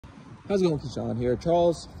How's it going, Keyshawn here?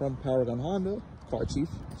 Charles from Paragon Honda, car chief,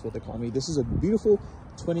 that's what they call me. This is a beautiful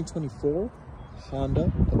 2024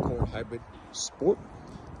 Honda Accord Hybrid Sport.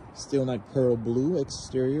 Steel Night Pearl Blue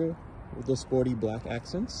exterior with the sporty black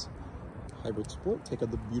accents. Hybrid Sport. Take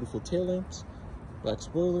out the beautiful tail lamps, black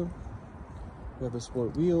spoiler. We have the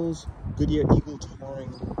sport wheels, Goodyear Eagle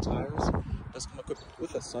Touring tires. Does come equipped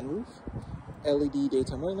with a sunroof, LED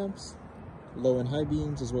daytime light lamps, low and high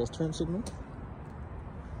beams, as well as turn signal.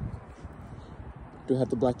 Do have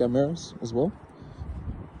the blacked out mirrors as well.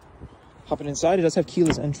 Hopping inside, it does have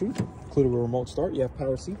keyless entry, including a remote start. You have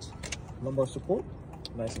power seats, lumbar support,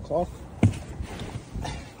 nice and cloth.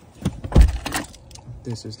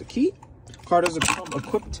 This is the key. Car does come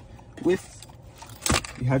equipped with,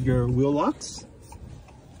 you have your wheel locks,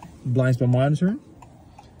 blind spot monitoring.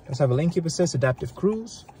 Does have a lane keep assist, adaptive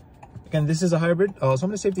cruise. Again, this is a hybrid. Some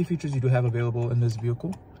of the safety features you do have available in this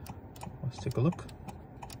vehicle. Let's take a look.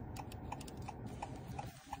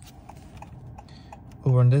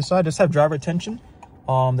 Over on this side, just have driver attention.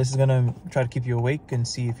 This is gonna try to keep you awake and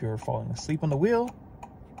see if you're falling asleep on the wheel.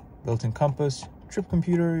 Built-in compass, trip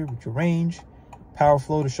computer with your range, power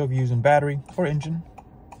flow to show if you're using battery or engine.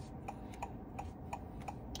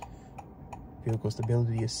 Vehicle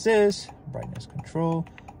stability assist, brightness control.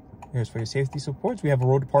 Here's for your safety supports. We have a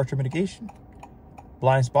road departure mitigation,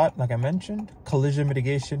 blind spot, like I mentioned. Collision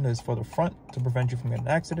mitigation is for the front to prevent you from getting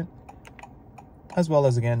an accident, as well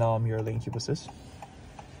as, again, your lane keep assist.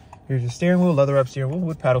 Here's your steering wheel, leather wrap steering wheel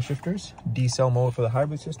with paddle shifters, D-cell mode for the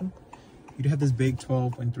hybrid system. You do have this big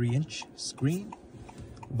 12.3-inch screen,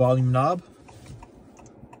 volume knob.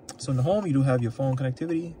 So in the home, you do have your phone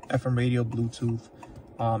connectivity, FM radio, Bluetooth,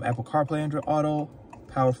 Apple CarPlay, Android Auto,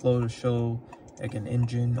 power flow to show like an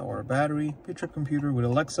engine or a battery, your trip computer with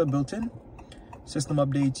Alexa built in, system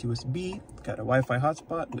updates, USB, got a Wi-Fi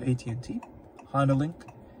hotspot with AT&T, Honda Link.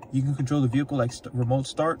 You can control the vehicle like remote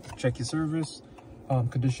start, check your service,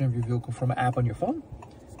 condition of your vehicle from an app on your phone.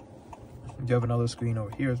 You have another screen over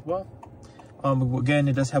here as well. Again,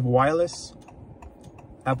 it does have wireless,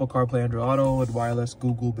 Apple CarPlay, Android Auto with wireless,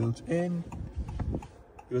 Google built in,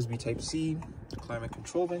 USB Type-C, climate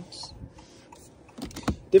control vents.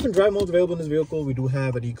 Different drive modes available in this vehicle. We do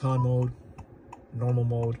have an econ mode, normal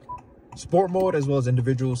mode, sport mode, as well as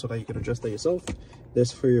individual, so that you can adjust that yourself.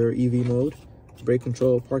 This for your EV mode, brake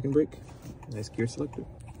control, parking brake, nice gear selector.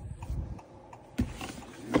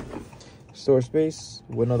 Storage space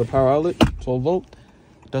with another power outlet, 12 volt.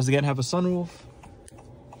 Does again have a sunroof,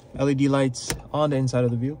 LED lights on the inside of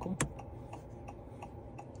the vehicle,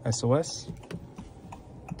 SOS.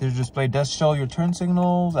 Digital display does show your turn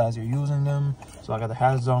signals as you're using them. So I got the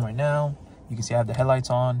hazards on right now. You can see I have the headlights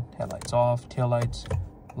on, headlights off, tail lights,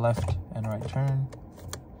 left and right turn.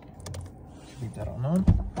 Leave that on.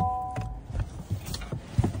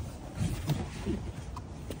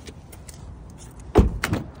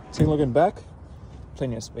 Take a look in the back.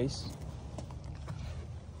 Plenty of space.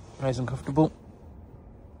 Nice and comfortable.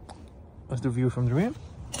 Let's do a view from the rear.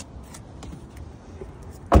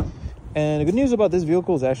 And the good news about this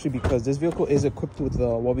vehicle is actually because this vehicle is equipped with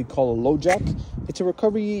what we call a low jack. It's a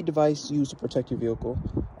recovery device used to protect your vehicle.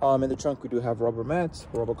 In the trunk, we do have rubber mats,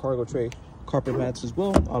 rubber cargo tray, carpet mats as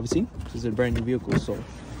well. Obviously, this is a brand new vehicle, so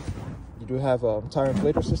you do have a tire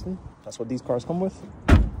inflator system. That's what these cars come with.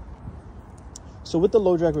 So with the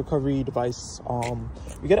low jack recovery device,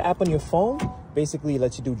 you get an app on your phone. Basically, it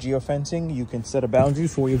lets you do geofencing. You can set a boundary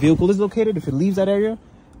for where your vehicle is located. If it leaves that area,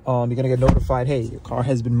 you're gonna get notified, hey, your car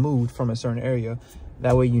has been moved from a certain area.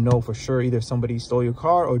 That way you know for sure either somebody stole your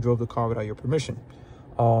car or drove the car without your permission.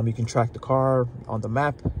 You can track the car on the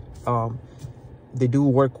map. They do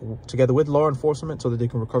work together with law enforcement so that they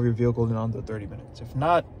can recover your vehicle in under 30 minutes. If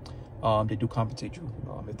not, they do compensate you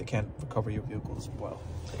if they can't recover your vehicle as well.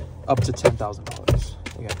 Up to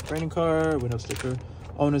 $10,000. We got training card, window sticker,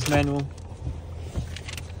 owner's manual.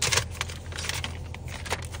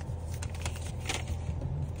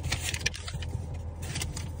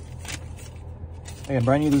 Again,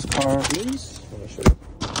 brand new this car is. Let me show you.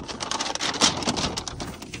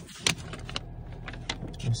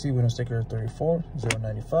 You can see window sticker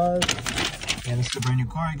 34095. And this is a brand new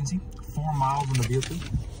car. You can see 4 miles on the vehicle.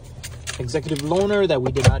 Executive loaner that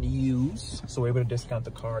we did not use, so we're able to discount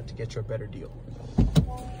the car to get you a better deal.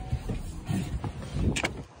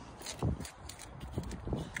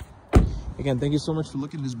 Again, thank you so much for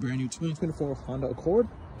looking at this brand new 2024 Honda Accord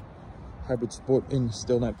Hybrid Sport in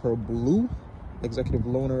Steel Night Pearl Blue. Executive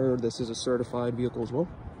loaner. This is a certified vehicle as well.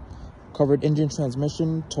 Covered engine,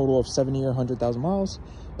 transmission, total of 7-year, 100,000 miles.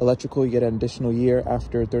 Electrical, you get an additional year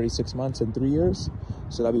after 36 months and 3 years.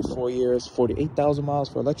 So that'd be 4 years, 48,000 miles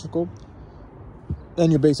for electrical.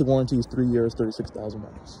 And your basic warranty is 3 years, 36,000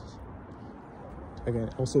 miles. Again,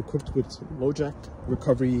 also equipped with low jack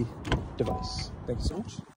recovery device. Thank you so much.